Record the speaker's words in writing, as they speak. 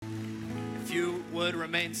If you would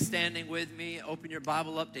remain standing with me, open your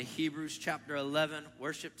Bible up to Hebrews chapter 11.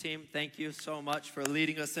 Worship team, thank you so much for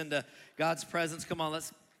leading us into God's presence. Come on,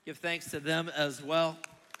 let's give thanks to them as well.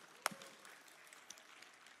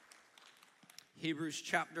 Hebrews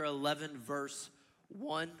chapter 11, verse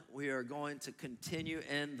 1. We are going to continue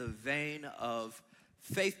in the vein of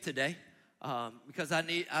faith today because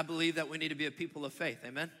I believe that we need to be a people of faith.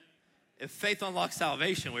 Amen? If faith unlocks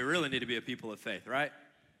salvation, we really need to be a people of faith, right?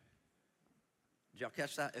 Did y'all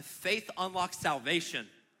catch that? If faith unlocks salvation,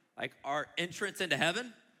 like our entrance into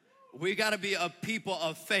heaven, we got to be a people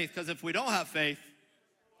of faith, because if we don't have faith,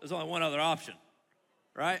 there's only one other option,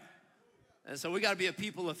 right? And so we got to be a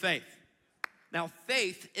people of faith. Now,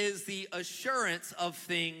 faith is the assurance of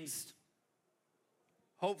things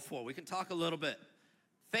hoped for. We can talk a little bit.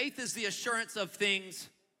 Faith is the assurance of things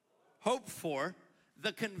hoped for,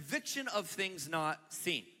 the conviction of things not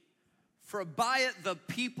seen. For by it the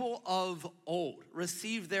people of old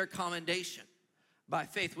received their commendation. By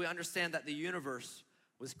faith we understand that the universe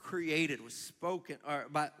was created, was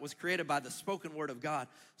created by the spoken word of God,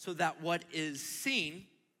 so that what is seen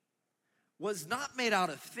was not made out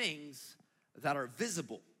of things that are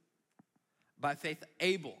visible. By faith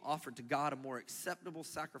Abel offered to God a more acceptable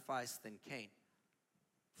sacrifice than Cain,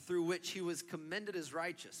 through which he was commended as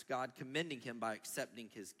righteous, God commending him by accepting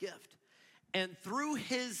his gift. And through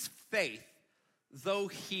his faith, though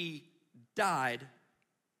he died,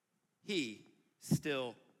 he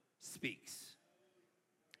still speaks.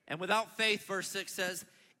 And without faith, verse 6 says,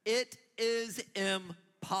 it is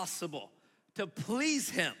impossible to please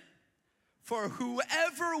him. For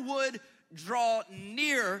whoever would draw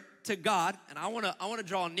near to God, and I want to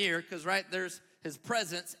draw near, because right there's his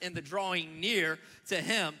presence in the drawing near to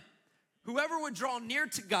him. Whoever would draw near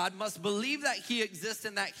to God must believe that he exists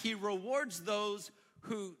and that he rewards those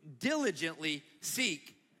who diligently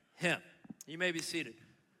seek him. You may be seated.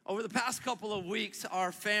 Over the past couple of weeks,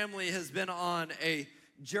 our family has been on a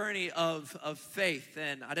journey of faith,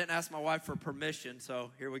 and I didn't ask my wife for permission,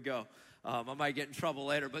 so here we go. I might get in trouble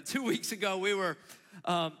later, but 2 weeks ago, we were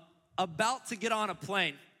about to get on a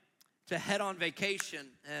plane to head on vacation,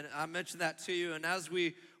 and I mentioned that to you, and as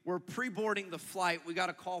we were pre-boarding the flight, we got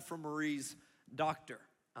a call from Marie's doctor.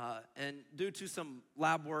 And due to some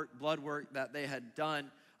lab work, blood work that they had done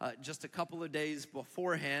just a couple of days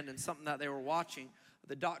beforehand and something that they were watching,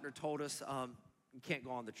 the doctor told us you can't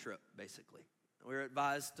go on the trip, basically. We were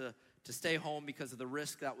advised to stay home because of the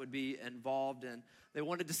risk that would be involved, and they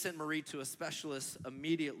wanted to send Marie to a specialist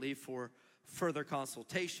immediately for further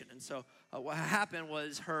consultation. And so what happened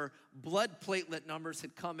was her blood platelet numbers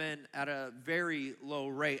had come in at a very low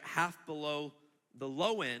rate, half below the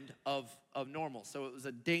low end of normal. So it was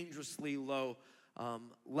a dangerously low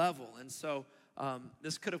level. And so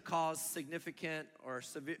this could have caused significant or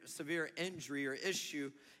severe injury or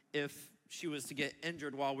issue if she was to get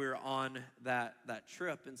injured while we were on that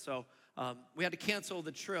trip. And so we had to cancel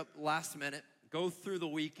the trip last minute, go through the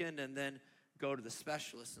weekend, and then go to the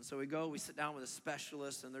specialist. And so we sit down with a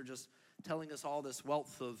specialist, and they're just telling us all this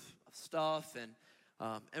wealth of stuff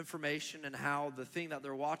and information, and how the thing that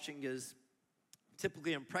they're watching is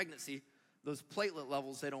typically in pregnancy, those platelet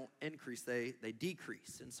levels, they don't increase, they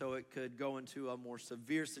decrease. And so it could go into a more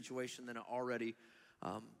severe situation than it already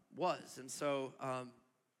was. And so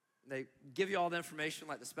they give you all the information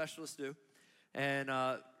like the specialists do, and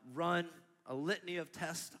run a litany of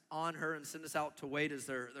tests on her and send us out to wait as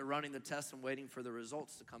they're running the tests and waiting for the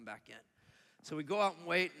results to come back in. So we go out and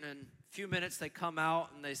wait, and in a few minutes they come out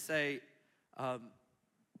and they say,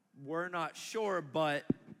 we're not sure, but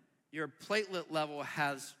your platelet level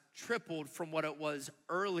has tripled from what it was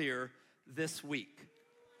earlier this week.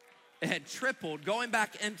 It had tripled, going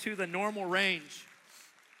back into the normal range.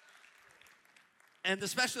 And the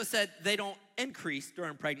specialist said they don't increase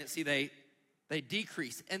during pregnancy, they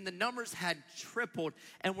decrease. And the numbers had tripled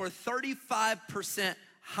and were 35%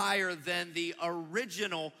 higher than the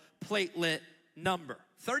original platelet number.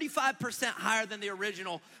 35% higher than the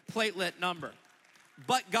original platelet number.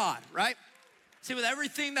 But God, right? See, with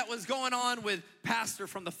everything that was going on with Pastor,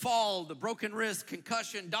 from the fall, the broken wrist,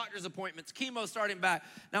 concussion, doctor's appointments, chemo starting back,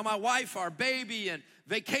 now my wife, our baby, and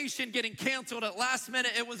vacation getting canceled at last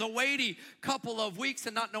minute, it was a weighty couple of weeks,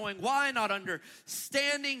 and not knowing why, not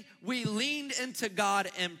understanding, we leaned into God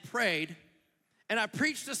and prayed. And I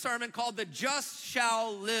preached a sermon called "The Just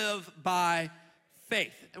Shall Live by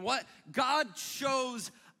Faith." And what God shows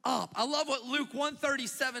up. I love what Luke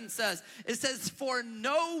 1:37 says. It says, for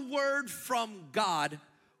no word from God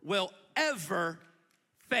will ever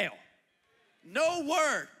fail. No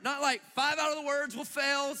word, not like 5 out of the words will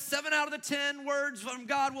fail, 7 out of the 10 words from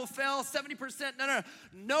God will fail, 70%, no.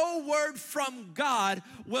 No word from God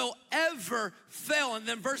will ever fail. And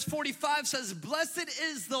then verse 45 says, blessed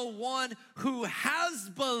is the one who has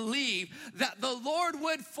believed that the Lord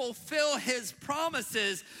would fulfill his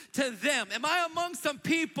promises to them. Am I among some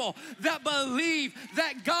people that believe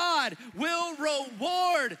that God will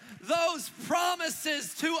reward those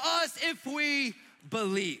promises to us if we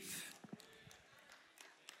believe?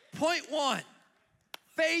 Point 1,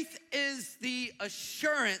 faith is the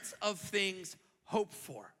assurance of things hoped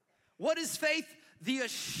for. What is faith? The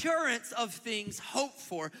assurance of things hoped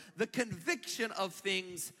for, the conviction of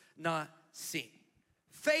things not seen.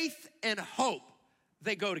 Faith and hope,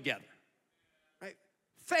 they go together, right?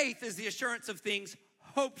 Faith is the assurance of things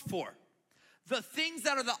hoped for. The things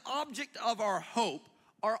that are the object of our hope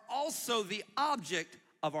are also the object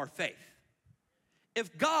of our faith.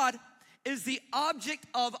 If God is the object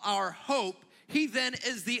of our hope, he then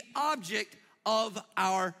is the object of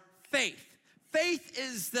our faith. Faith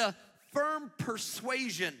is the firm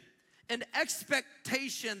persuasion and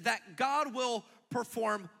expectation that God will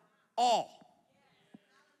perform all.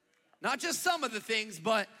 Not just some of the things,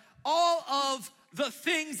 but all of the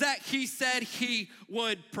things that he said he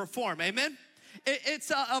would perform. Amen?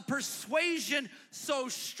 It's a persuasion so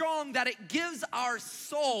strong that it gives our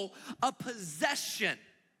soul a possession,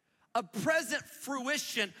 a present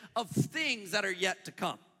fruition of things that are yet to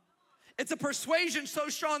come. It's a persuasion so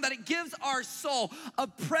strong that it gives our soul a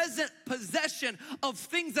present possession of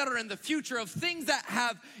things that are in the future, of things that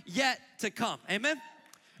have yet to come. Amen?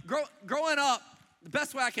 Growing up, the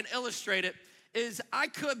best way I can illustrate it is I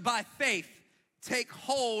could, by faith, take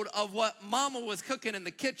hold of what mama was cooking in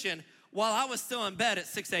the kitchen while I was still in bed at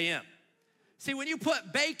 6 a.m. See, when you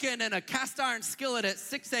put bacon in a cast iron skillet at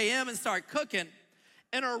 6 a.m. and start cooking,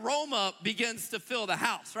 an aroma begins to fill the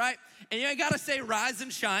house, right? And you ain't gotta say rise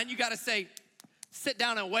and shine, you gotta say sit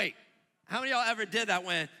down and wait. How many of y'all ever did that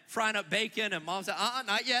when frying up bacon and mom said,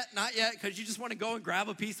 not yet, because you just wanna go and grab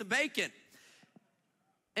a piece of bacon.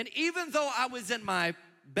 And even though I was in my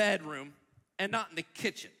bedroom and not in the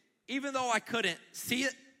kitchen, even though I couldn't see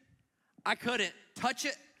it, I couldn't touch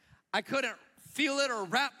it, I couldn't feel it or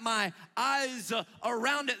wrap my eyes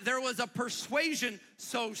around it, there was a persuasion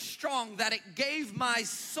so strong that it gave my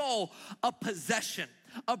soul a possession,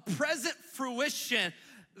 a present fruition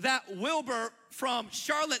that Wilbur from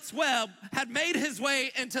Charlotte's Web had made his way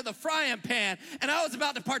into the frying pan, and I was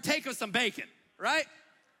about to partake of some bacon, right?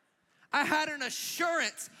 I had an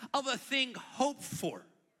assurance of a thing hoped for,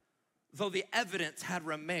 though the evidence had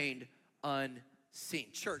remained unseen.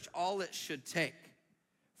 Church, all it should take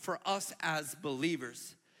for us as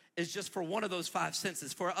believers is just for one of those 5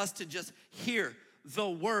 senses, for us to just hear the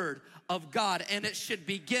word of God, and it should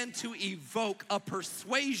begin to evoke a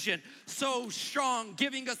persuasion so strong,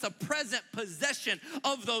 giving us a present possession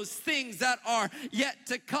of those things that are yet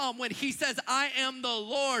to come. When he says, I am the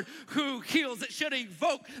Lord who heals, it should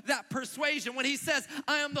evoke that persuasion. When he says,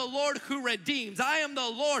 I am the Lord who redeems, I am the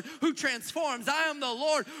Lord who transforms, I am the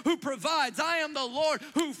Lord who provides, I am the Lord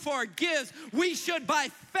who forgives, we should by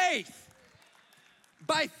faith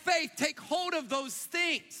take hold of those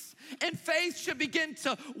things. And faith should begin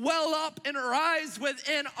to well up and rise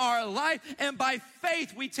within our life. And by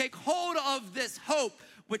faith, we take hold of this hope,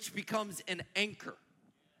 which becomes an anchor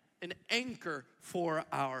for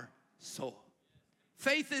our soul.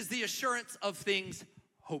 Faith is the assurance of things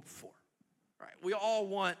hoped for. Right? We all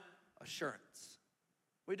want assurance.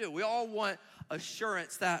 We do. We all want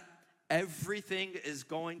assurance that everything is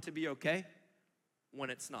going to be okay when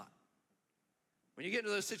it's not. When you get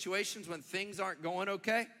into those situations when things aren't going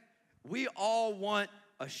okay, we all want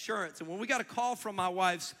assurance. And when we got a call from my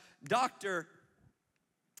wife's doctor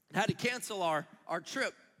and had to cancel our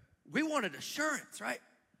trip, we wanted assurance, right?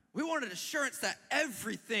 We wanted assurance that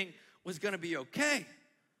everything was gonna be okay.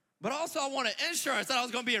 But also I wanted insurance that I was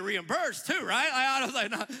gonna be reimbursed too, right? I was like,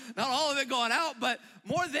 not all of it going out, but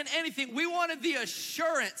more than anything, we wanted the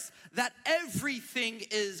assurance that everything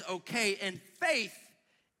is okay. And faith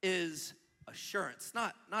is assurance,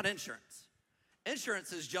 not insurance.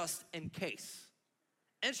 Insurance is just in case.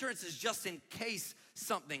 Insurance is just in case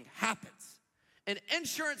something happens. And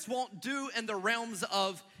insurance won't do in the realms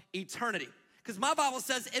of eternity. Because my Bible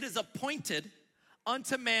says it is appointed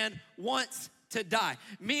unto man once to die.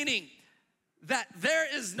 Meaning that there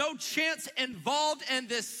is no chance involved in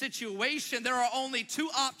this situation. There are only 2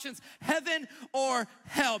 options, heaven or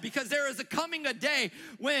hell, because there is coming a day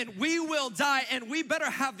when we will die, and we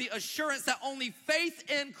better have the assurance that only faith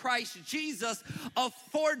in Christ Jesus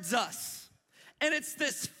affords us And it's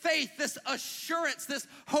this faith, this assurance, this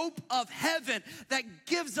hope of heaven that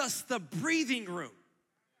gives us the breathing room.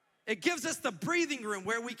 It gives us the breathing room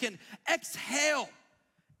where we can exhale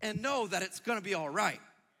and know that it's gonna be all right.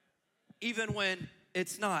 Even when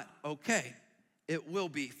it's not okay, it will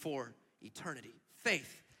be for eternity.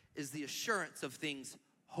 Faith is the assurance of things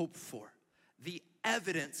hoped for, the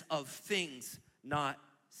evidence of things not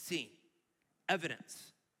seen.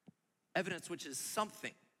 Evidence which is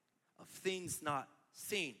something, of things not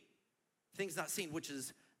seen. Things not seen, which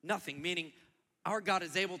is nothing, meaning our God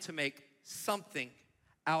is able to make something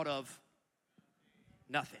out of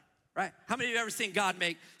nothing, right? How many of you have ever seen God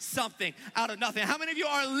make something out of nothing? How many of you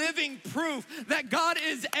are living proof that God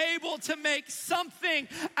is able to make something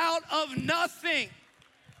out of nothing?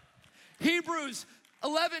 Hebrews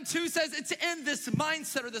 11:2 says it's in this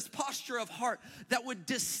mindset or this posture of heart that would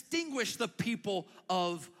distinguish the people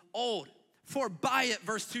of old. For by it,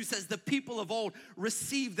 verse 2 says, the people of old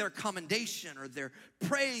received their commendation or their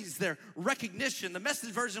praise, their recognition. The Message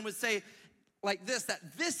version would say like this,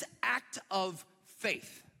 that this act of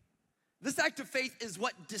faith is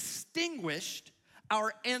what distinguished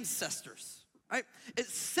our ancestors, right? It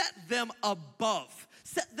set them above,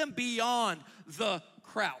 set them beyond the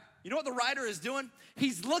crowd. You know what the writer is doing?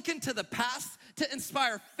 He's looking to the past to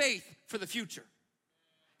inspire faith for the future.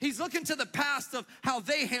 He's looking to the past of how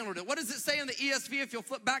they handled it. What does it say in the ESV if you'll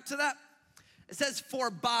flip back to that? It says, for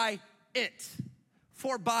by it.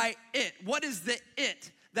 For by it. What is the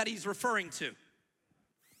it that he's referring to?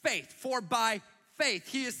 Faith. For by faith.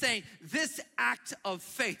 He is saying this act of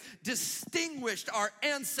faith distinguished our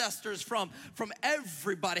ancestors from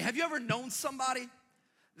everybody. Have you ever known somebody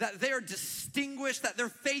that they are distinguished, that their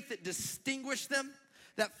faith that distinguished them,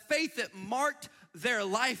 that faith that marked their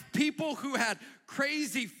life? People who had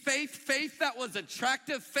crazy faith that was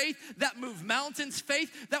attractive, faith that moved mountains,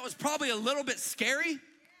 faith that was probably a little bit scary.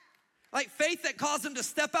 Like faith that caused them to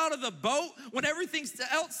step out of the boat when everything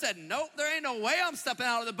else said, nope, there ain't no way I'm stepping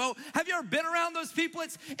out of the boat. Have you ever been around those people?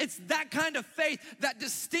 It's that kind of faith that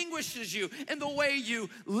distinguishes you in the way you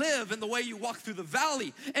live and the way you walk through the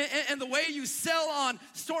valley and the way you sail on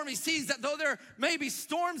stormy seas, that though there may be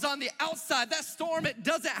storms on the outside, that storm, it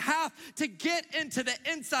doesn't have to get into the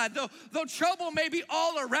inside. Though trouble may be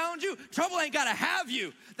all around you, trouble ain't gotta have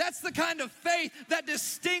you. That's the kind of faith that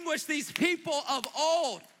distinguished these people of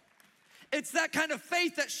old. It's that kind of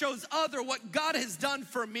faith that shows other what God has done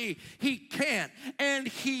for me, he can and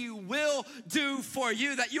he will do for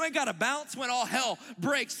you. That you ain't gotta bounce when all hell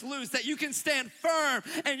breaks loose. That you can stand firm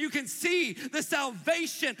and you can see the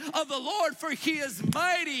salvation of the Lord, for he is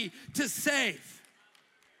mighty to save.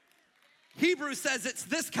 Hebrews says it's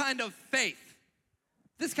this kind of faith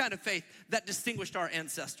that distinguished our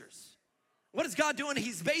ancestors. What is God doing?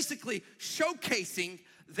 He's basically showcasing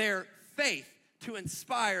their faith to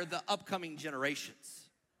inspire the upcoming generations.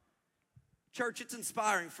 Church, it's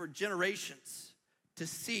inspiring for generations to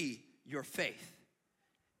see your faith.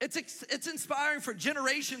 It's inspiring for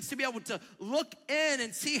generations to be able to look in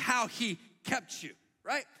and see how he kept you,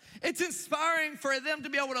 right? It's inspiring for them to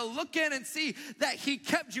be able to look in and see that he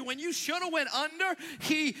kept you. When you should have went under,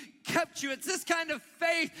 he kept you. It's this kind of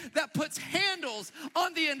faith that puts handles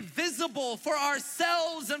on the invisible for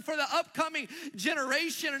ourselves and for the upcoming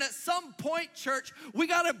generation. And at some point, church, we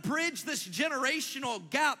got to bridge this generational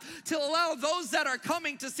gap to allow those that are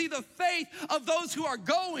coming to see the faith of those who are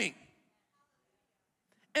going.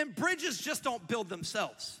 And bridges just don't build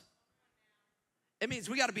themselves. It means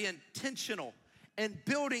we got to be intentional in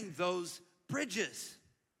building those bridges.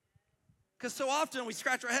 Because so often we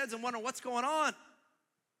scratch our heads and wonder what's going on.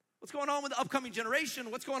 What's going on with the upcoming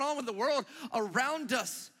generation? What's going on with the world around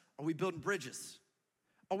us? Are we building bridges?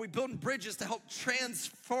 Are we building bridges to help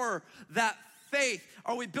transfer that faith?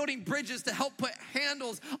 Are we building bridges to help put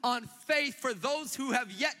handles on faith for those who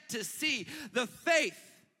have yet to see the faith?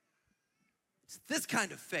 It's this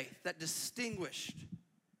kind of faith that distinguished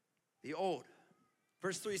the old.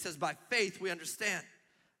 Verse 3 says, by faith we understand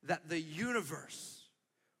that the universe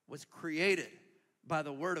was created by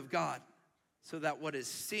the word of God, so that what is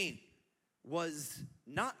seen was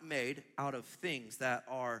not made out of things that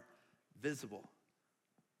are visible.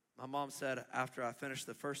 My mom said after I finished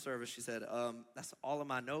the first service, she said, that's all of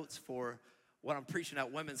my notes for what I'm preaching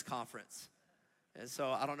at women's conference. And so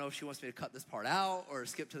I don't know if she wants me to cut this part out or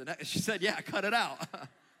skip to the next. She said, yeah, cut it out.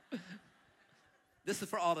 This is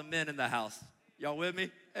for all the men in the house. Y'all with me?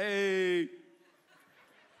 Hey.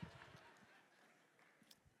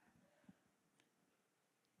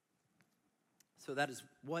 So that is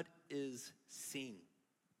what is seen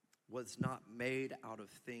was not made out of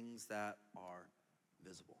things that are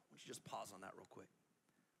visible. Would you just pause on that real quick?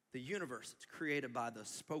 The universe is created by the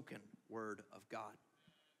spoken word of God.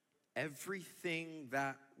 Everything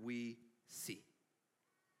that we see,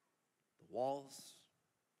 the walls,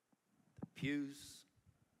 the pews,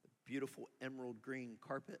 the beautiful emerald green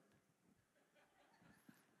carpet,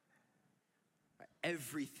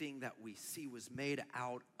 everything that we see was made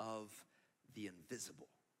out of the invisible.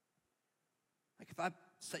 Like if I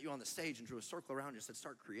set you on the stage and drew a circle around you and said,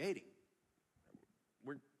 start creating,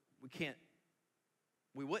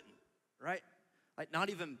 we wouldn't, right? Like not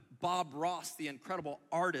even Bob Ross, the incredible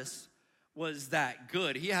artist, was that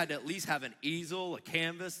good. He had to at least have an easel, a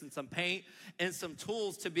canvas, and some paint, and some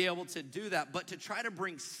tools to be able to do that. But to try to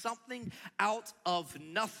bring something out of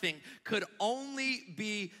nothing could only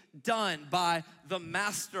be done by the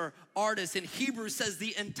master artist. And Hebrews says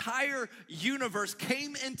the entire universe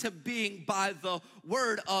came into being by the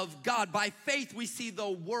word of God. By faith, we see the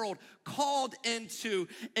world called into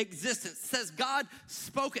existence. It says God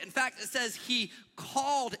spoke it. In fact, it says he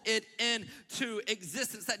called it into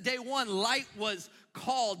existence. That day one, light was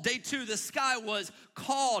called. Day two, the sky was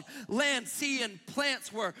called. Land, sea, and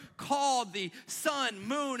plants were called. The sun,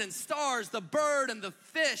 moon, and stars, the bird and the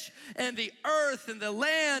fish, and the earth and the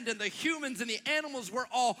land and the humans and the animals were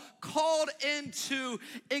all called into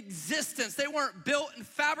existence. They weren't built and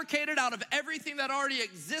fabricated out of everything that already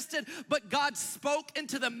existed, but God spoke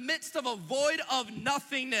into the midst of a void of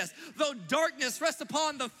nothingness. Though darkness rests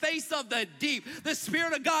upon the face of the deep, the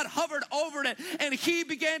Spirit of God hovered over it, and he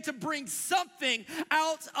began to bring something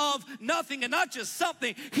out of nothing. And not just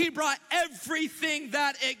something, he brought everything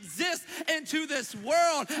that exists into this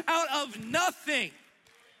world out of nothing.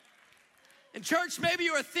 In church, maybe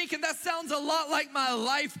you are thinking, that sounds a lot like my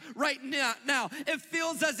life right now. It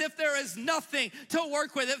feels as if there is nothing to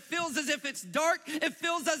work with. It feels as if it's dark. It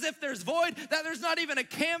feels as if there's void, that there's not even a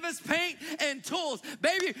canvas, paint, and tools.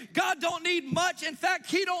 Baby, God don't need much. In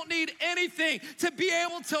fact, he don't need anything to be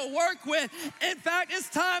able to work with. In fact, it's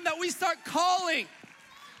time that we start calling.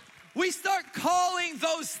 We start calling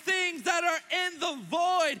those things that are in the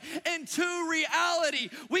void into reality.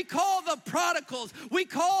 We call the prodigals. We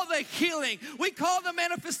call the healing. We call the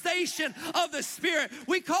manifestation of the Spirit.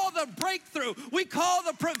 We call the breakthrough. We call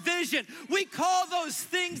the provision. We call those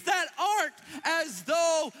things that aren't as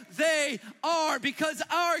though they are, because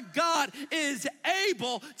our God is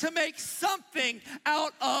able to make something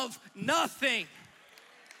out of nothing.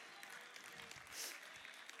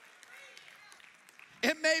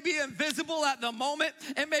 It may be invisible at the moment.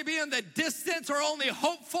 It may be in the distance or only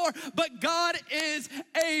hoped for, but God is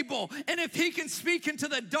able. And if he can speak into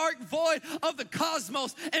the dark void of the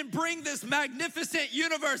cosmos and bring this magnificent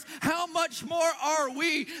universe, how much more are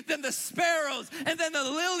we than the sparrows and than the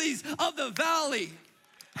lilies of the valley?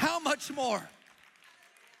 How much more?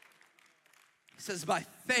 It says, by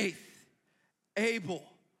faith, Abel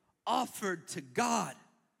offered to God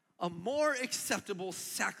a more acceptable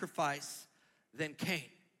sacrifice than Cain,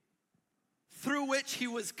 through which he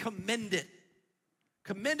was commended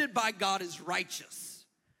by God as righteous.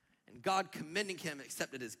 And God, commending him,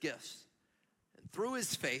 accepted his gifts. And through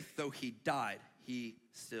his faith, though he died, he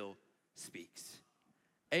still speaks.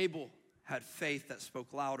 Abel had faith that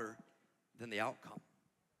spoke louder than the outcome.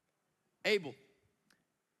 Abel,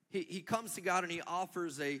 he comes to God and he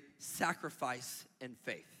offers a sacrifice in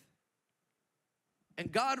faith. And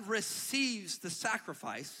God receives the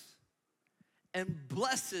sacrifice and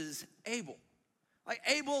blesses Abel. Like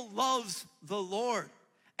Abel loves the Lord.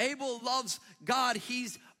 Abel loves God.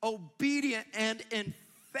 He's obedient, and in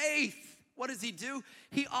faith, what does he do?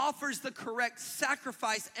 He offers the correct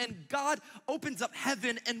sacrifice, and God opens up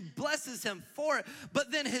heaven and blesses him for it.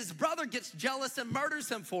 But then his brother gets jealous and murders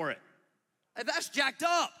him for it. And that's jacked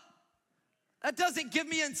up. That doesn't give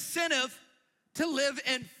me incentive to live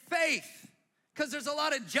in faith, because there's a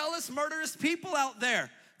lot of jealous, murderous people out there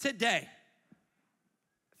today.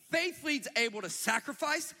 Faith leads Abel to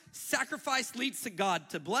sacrifice. Sacrifice leads to God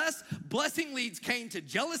to bless. Blessing leads Cain to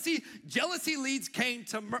jealousy. Jealousy leads Cain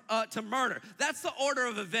to murder. That's the order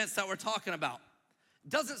of events that we're talking about.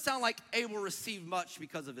 Doesn't sound like Abel received much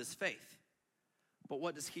because of his faith. But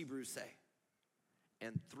what does Hebrews say?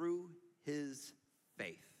 And through his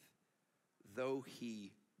faith, though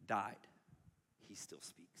he died, he still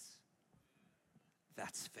speaks.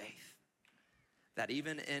 That's faith. That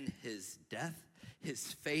even in his death,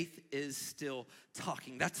 his faith is still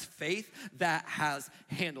talking. That's faith that has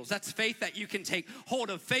handles. That's faith that you can take hold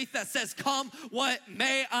of. Faith that says, come what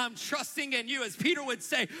may, I'm trusting in you. As Peter would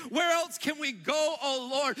say, where else can we go, oh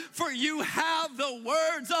Lord? For you have the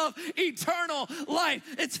words of eternal life.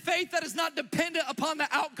 It's faith that is not dependent upon the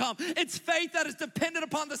outcome. It's faith that is dependent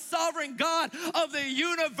upon the sovereign God of the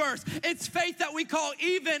universe. It's faith that we call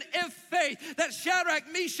even if faith, that Shadrach,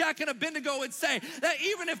 Meshach, and Abednego would say, that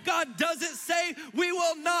even if God doesn't say, we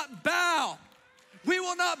will not bow. We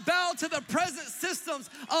will not bow to the present systems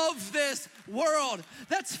of this world.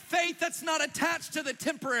 That's faith that's not attached to the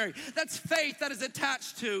temporary. That's faith that is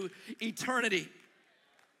attached to eternity.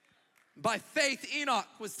 By faith, Enoch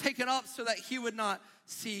was taken up so that he would not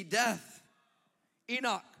see death.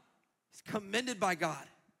 Enoch is commended by God,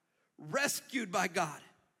 rescued by God.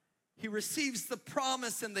 He receives the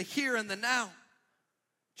promise in the here and the now.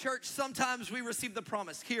 Church, sometimes we receive the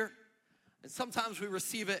promise here, and sometimes we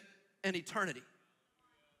receive it in eternity.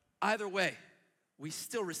 Either way, we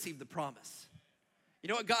still receive the promise. You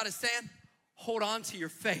know what God is saying? Hold on to your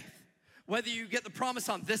faith. Whether you get the promise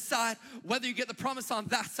on this side, whether you get the promise on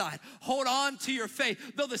that side, hold on to your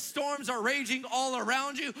faith. Though the storms are raging all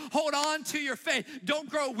around you, hold on to your faith. Don't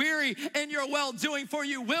grow weary in your well-doing, for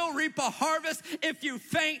you will reap a harvest if you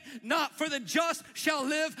faint not, for the just shall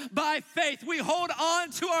live by faith. We hold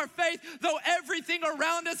on to our faith, though everything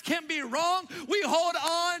around us can be wrong. We hold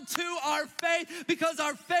on to our faith because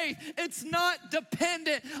our faith, it's not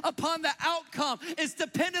dependent upon the outcome. It's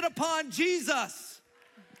dependent upon Jesus.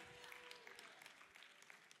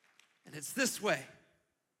 And it's this way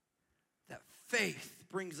that faith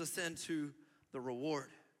brings us into the reward.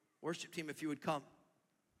 Worship team, if you would come.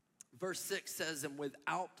 Verse 6 says, and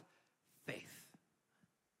without faith,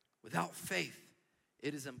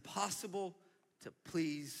 it is impossible to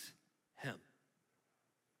please him.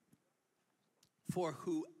 For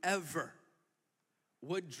whoever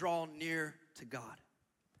would draw near to God,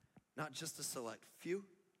 not just a select few,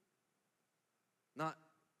 not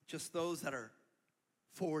just those that are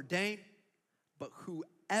foreordained, but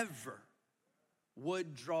whoever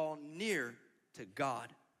would draw near to God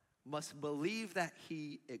must believe that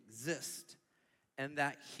he exists and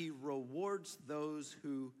that he rewards those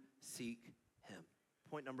who seek him.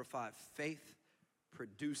 Point number 5, faith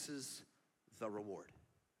produces the reward.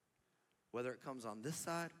 Whether it comes on this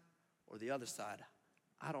side or the other side,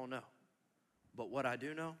 I don't know. But what I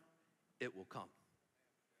do know, it will come.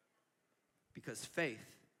 Because faith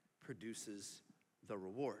produces the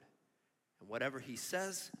reward. And whatever he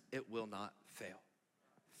says, it will not fail.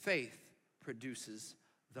 Faith produces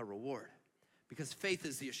the reward. Because faith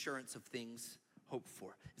is the assurance of things hoped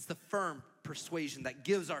for. It's the firm persuasion that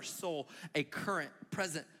gives our soul a current,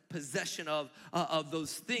 present possession of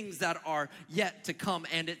those things that are yet to come.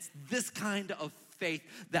 And it's this kind of faith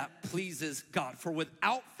that pleases God. For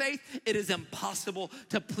without faith, it is impossible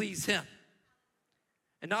to please him.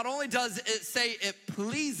 And not only does it say it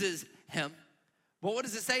pleases him, but what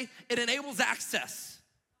does it say? It enables access.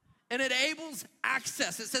 It enables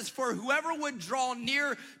access. It says, for whoever would draw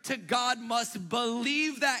near to God must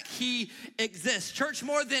believe that he exists. Church,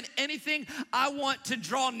 more than anything, I want to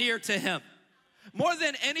draw near to him. More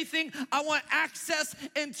than anything, I want access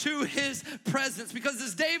into his presence. Because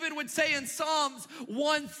as David would say in Psalms,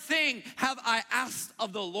 one thing have I asked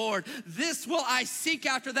of the Lord. This will I seek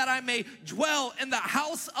after, that I may dwell in the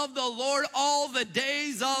house of the Lord all the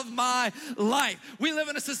days of my life. We live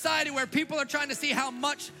in a society where people are trying to see how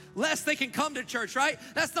much less they can come to church, right?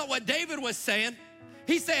 That's not what David was saying.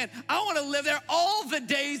 He's saying, I want to live there all the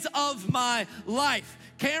days of my life.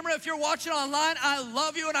 Camera, if you're watching online, I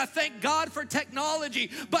love you and I thank God for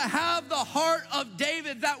technology, but have the heart of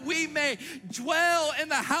David, that we may dwell in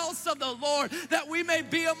the house of the Lord, that we may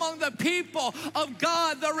be among the people of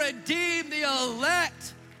God, the redeemed, the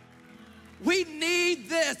elect. We need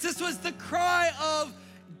this. This was the cry of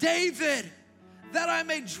David, that I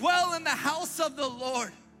may dwell in the house of the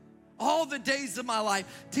Lord all the days of my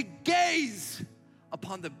life, to gaze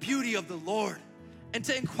upon the beauty of the Lord and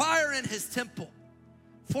to inquire in his temple.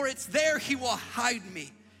 For it's there he will hide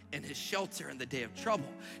me in his shelter in the day of trouble.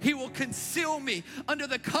 He will conceal me under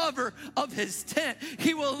the cover of his tent.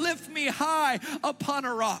 He will lift me high upon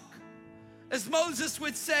a rock. As Moses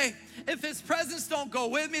would say, if his presence don't go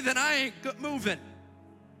with me, then I ain't moving.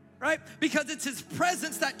 Right? Because it's his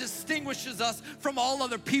presence that distinguishes us from all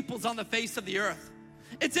other peoples on the face of the earth.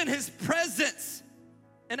 It's in his presence.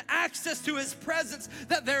 and access to his presence,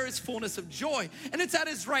 that there is fullness of joy. And it's at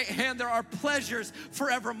his right hand there are pleasures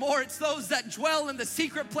forevermore. It's those that dwell in the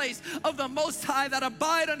secret place of the Most High, that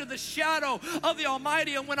abide under the shadow of the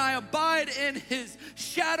Almighty. And when I abide in his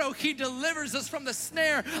shadow, he delivers us from the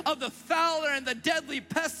snare of the fowler and the deadly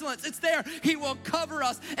pestilence. It's there he will cover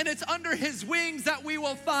us, and it's under his wings that we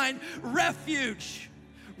will find refuge.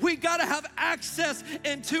 We gotta have access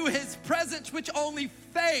into his presence, which only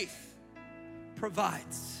faith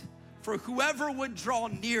provides. For whoever would draw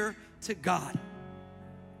near to God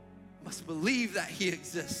must believe that he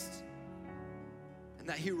exists and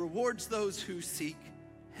that he rewards those who seek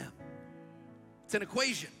him. It's an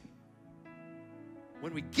equation.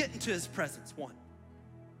 When we get into his presence, one,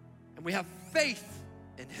 and we have faith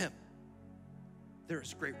in him, there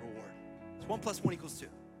is great reward. It's 1 + 1 = 2.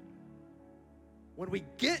 When we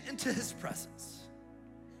get into his presence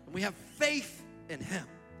and we have faith in him,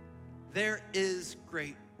 there is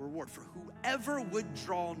great reward. For whoever would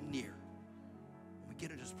draw near, when we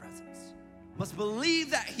get into his presence, must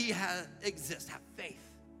believe that he exists, have faith,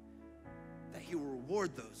 that he will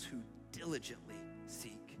reward those who diligently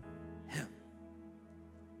seek him.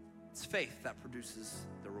 It's faith that produces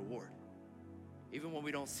the reward. Even when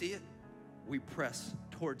we don't see it, we press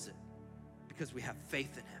towards it because we have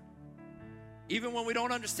faith in him. Even when we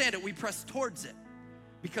don't understand it, we press towards it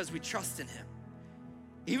because we trust in him.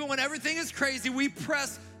 Even when everything is crazy, we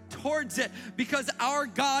press towards it because our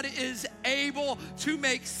God is able to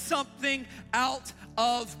make something out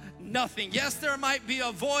of nothing. Yes, there might be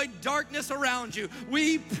a void, darkness around you.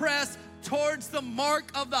 We press towards the mark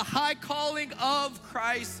of the high calling of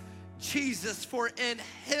Christ Jesus, for in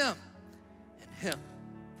him,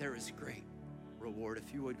 there is great reward.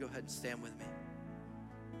 If you would, go ahead and stand with me.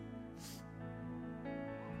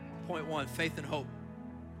 Point 1, faith and hope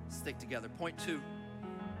stick together. Point 2,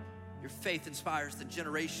 your faith inspires the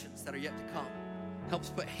generations that are yet to come, helps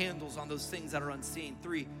put handles on those things that are unseen.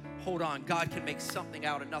 3, hold on, God can make something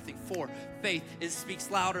out of nothing. 4, faith speaks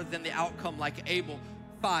louder than the outcome, like Abel.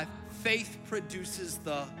 5, faith produces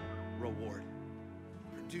the reward.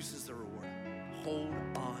 Produces the reward. Hold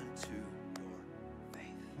on to your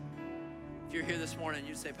faith. If you're here this morning and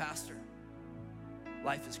you say, Pastor,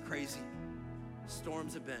 life is crazy.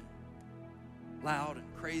 Storms have been loud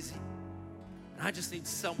and crazy. And I just need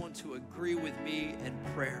someone to agree with me in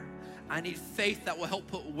prayer. I need faith that will help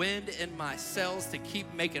put wind in my sails to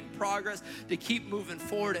keep making progress, to keep moving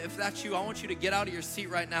forward. If that's you, I want you to get out of your seat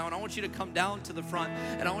right now, and I want you to come down to the front,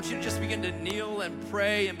 and I want you to just begin to kneel and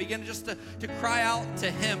pray and begin just to cry out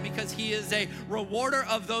to him, because he is a rewarder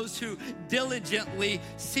of those who diligently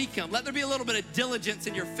seek him. Let there be a little bit of diligence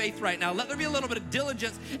in your faith right now. Let there be a little bit of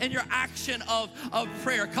diligence in your action of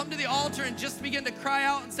prayer. Come to the altar and just begin to cry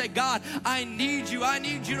out and say, God, I need you. I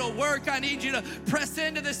need you to work. I need you to press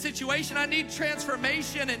into this situation. I need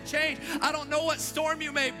transformation and change. I don't know what storm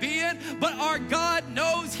you may be in, but our God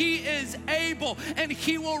knows he is able, and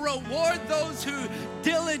he will reward those who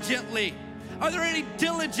diligently. Are there any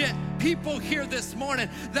diligent people here this morning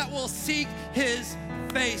that will seek his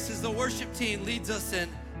face as the worship team leads us in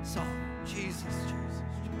song? Jesus, Jesus,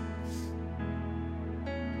 Jesus.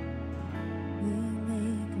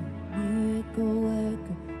 Waymaker, miracle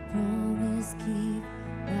worker, promise keep,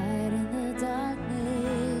 light in the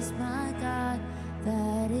darkness, my God,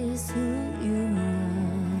 that is who you are.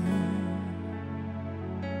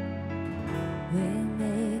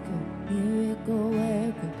 Waymaker, miracle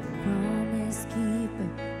worker, promise keeper,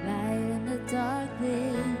 light in the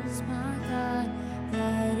darkness, my God,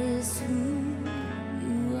 that is who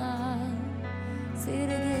you are. Say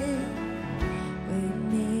it again.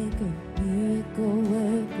 Waymaker, miracle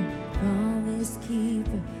worker, promise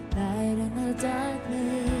keeper, light in the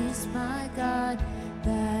darkness, my God,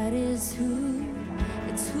 that is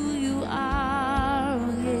it's who you are,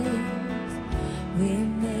 yes.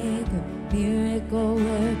 Waymaker, miracle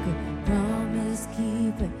worker, promise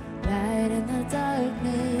keeper, light in the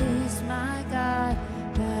darkness, my God,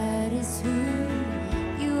 that is who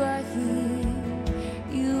you are here.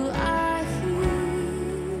 You are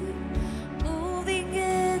here, moving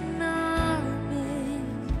in our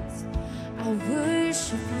midst. I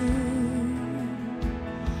worship you,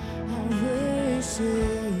 I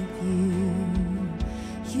worship you.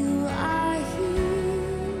 You are here,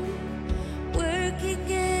 working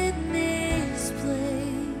in this place.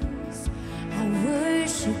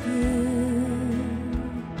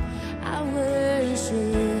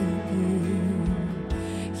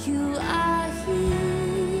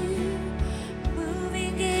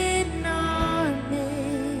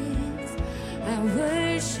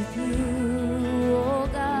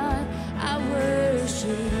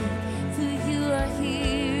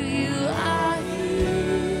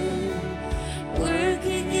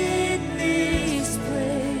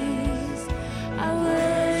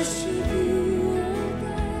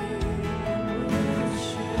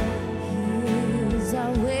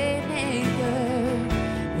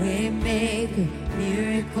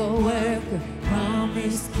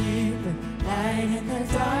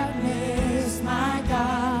 the darkness, my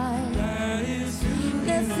God. That is who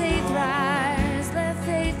Let faith rise, let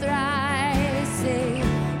faith rise. Say,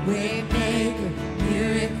 Waymaker,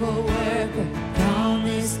 miracle worker,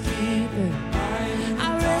 promise keeper.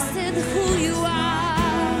 I rest in who you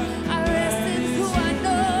are. I rest in who I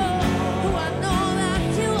know that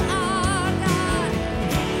you are, God.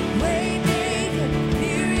 Waymaker,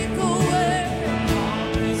 miracle worker,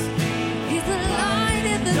 He's the light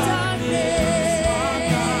in the darkness.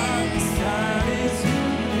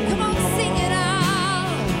 Come on, sing it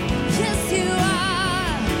out. Yes, you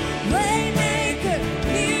are. Waymaker,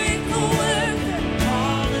 miracle worker,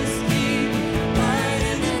 promise keep light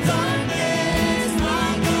in the darkness,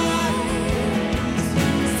 my God.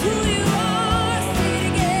 It's who you are. Say it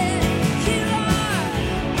again. You are.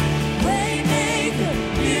 Waymaker,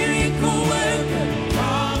 miracle worker,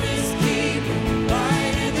 promise keep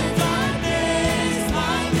light in the darkness,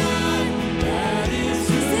 my God. That is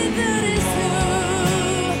who say that is who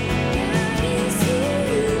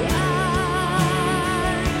you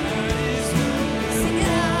are. Sing it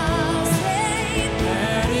out. Say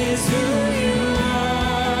that is who you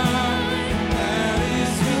are. That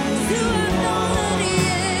is who you are. Know that He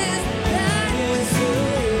is. That is who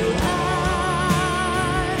you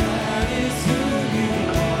are. that is who you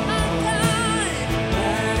are. My God.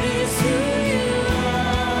 That is who you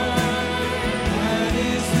are. That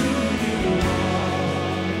is who you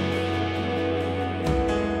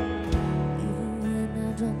Even when I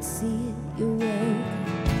don't see it, you're working.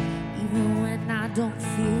 Even when I don't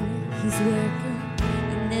feel it, He's working.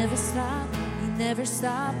 You never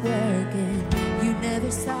stop working. You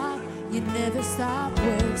never stop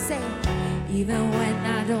working. Say, even when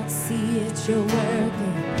I don't see it, you're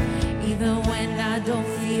working. Even when I don't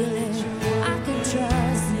feel it, I can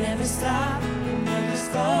trust. Never stop.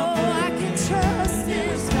 Oh, I can trust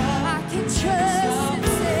Him. I can trust Him.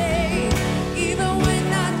 Say, even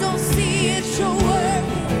when I don't see it, you're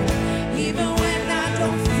working. Even when I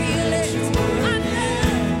don't feel it, I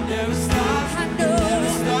know. never stop. I know.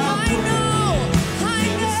 Sing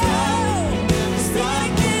it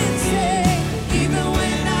again. Say, even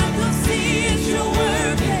when I don't see it, you're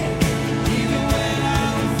working. Even when I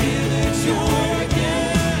don't feel it, you're working.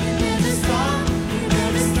 You never stop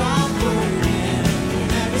working. You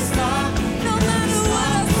never stop. No matter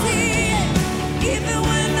what I see it, even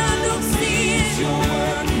when I don't see it, You're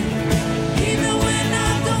working. even when I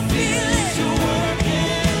don't feel it, You're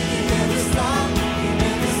working. you never stop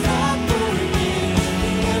working.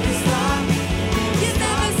 You never stop. You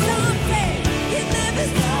never stop, hey. You never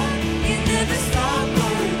stop. You never stop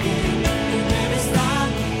working. You never stop.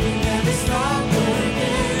 You never stop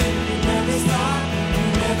working. You never stop. You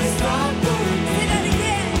never stop working. Say that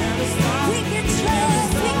again. Never stop. We can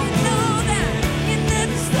trust, we can know that you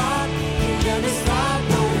never stop. You never stop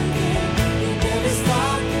working. You never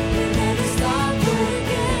stop. You never stop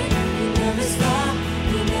working. You never stop.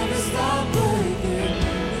 You never stop working.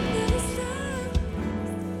 You never stop.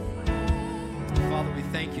 Father, we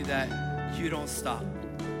thank you that you don't stop.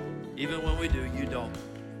 Even when we do, you don't.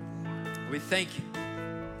 We thank you.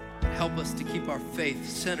 Help us to keep our faith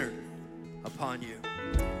centered upon you.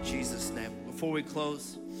 In Jesus' name. Before we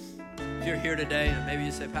close, if you're here today and maybe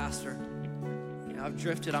you say, Pastor, you know, I've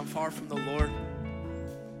drifted, I'm far from the Lord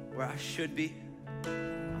where I should be.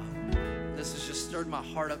 This has just stirred my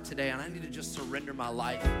heart up today, and I need to just surrender my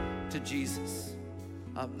life to Jesus.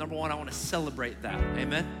 Number one, I want to celebrate that.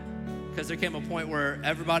 Amen. Because there came a point where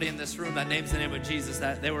everybody in this room that names the name of Jesus,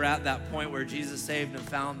 that they were at that point where Jesus saved and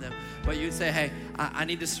found them. But you'd say, hey, I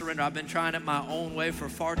need to surrender. I've been trying it my own way for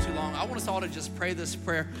far too long. I want us all to just pray this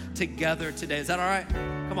prayer together today. Is that all right?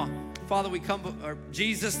 Come on. Father, we come, or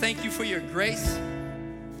Jesus, thank you for your grace.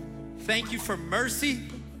 Thank you for mercy.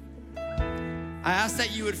 I ask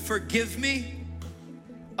that you would forgive me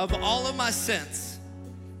of all of my sins.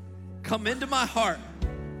 Come into my heart.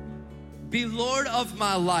 Be Lord of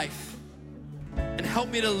my life. And help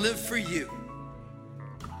me to live for you.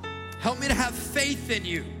 Help me to have faith in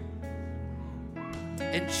you.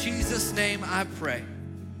 In Jesus' name I pray.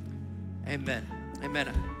 Amen.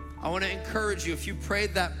 Amen. I want to encourage you, if you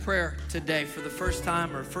prayed that prayer today for the first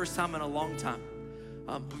time or first time in a long time,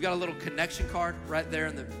 we've got a little connection card right there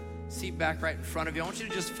in the seat back right in front of you. I want you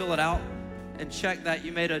to just fill it out and check that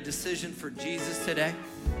you made a decision for Jesus today.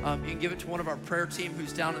 You can give it to one of our prayer team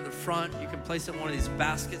who's down in the front. You can place it in one of these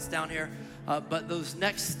baskets down here. But those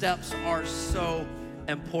next steps are so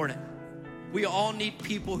important. We all need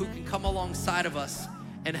people who can come alongside of us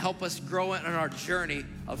and help us grow in our journey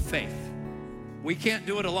of faith. We can't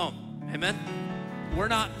do it alone. Amen? We're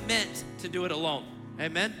not meant to do it alone.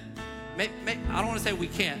 Amen? I don't want to say we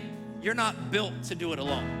can't. you're not built to do it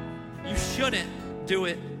alone. You shouldn't do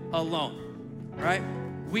it alone, right?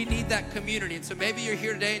 We need that community. And so maybe you're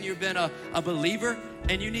here today and you've been a believer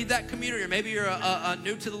and you need that community, or maybe you're a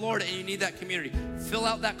new to the Lord and you need that community. Fill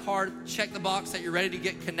out that card, check the box that you're ready to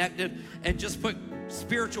get connected, and just put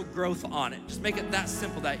spiritual growth on it. Just make it that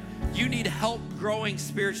simple, that you need help growing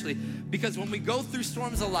spiritually. Because when we go through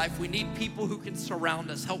storms of life, we need people who can surround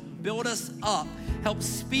us, help build us up, help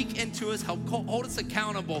speak into us, help hold us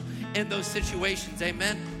accountable in those situations,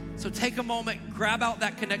 amen? So take a moment, grab out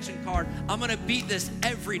that connection card. I'm gonna beat this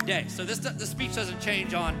every day. So the speech doesn't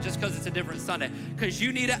change on just because it's a different Sunday. Because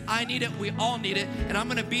you need it, I need it, we all need it, and I'm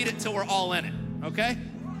gonna beat it till we're all in it, okay?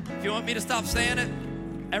 If you want me to stop saying it,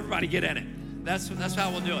 everybody get in it. That's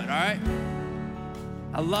how we'll do it, all right?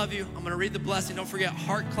 I love you. I'm gonna read the blessing. Don't forget,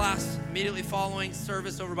 heart class immediately following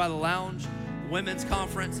service over by the lounge, women's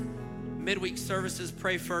conference, midweek services,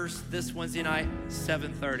 pray first, this Wednesday night,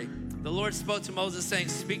 7:30. The Lord spoke to Moses saying,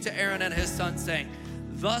 speak to Aaron and his son saying,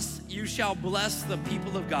 thus you shall bless the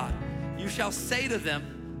people of God. You shall say to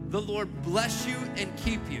them, the Lord bless you and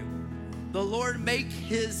keep you. The Lord make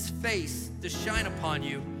his face to shine upon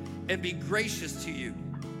you and be gracious to you.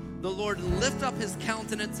 The Lord lift up his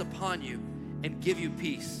countenance upon you and give you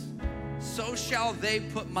peace. So shall they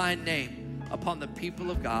put my name upon the people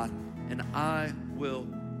of God, and I will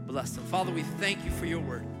bless them. Father, we thank you for your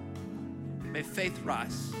word. May faith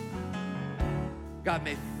rise. God,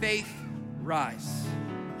 may faith rise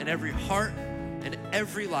in every heart and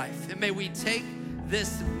every life. And may we take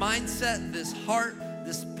this mindset, this heart,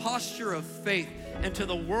 this posture of faith into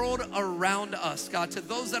the world around us, God, to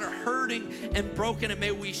those that are hurting and broken. And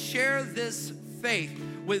may we share this faith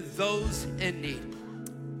with those in need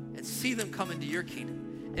and see them come into your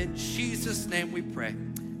kingdom. In Jesus' name we pray.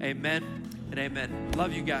 Amen and amen.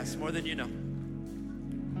 Love you guys more than you know.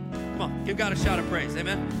 Come on, give God a shout of praise.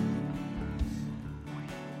 Amen.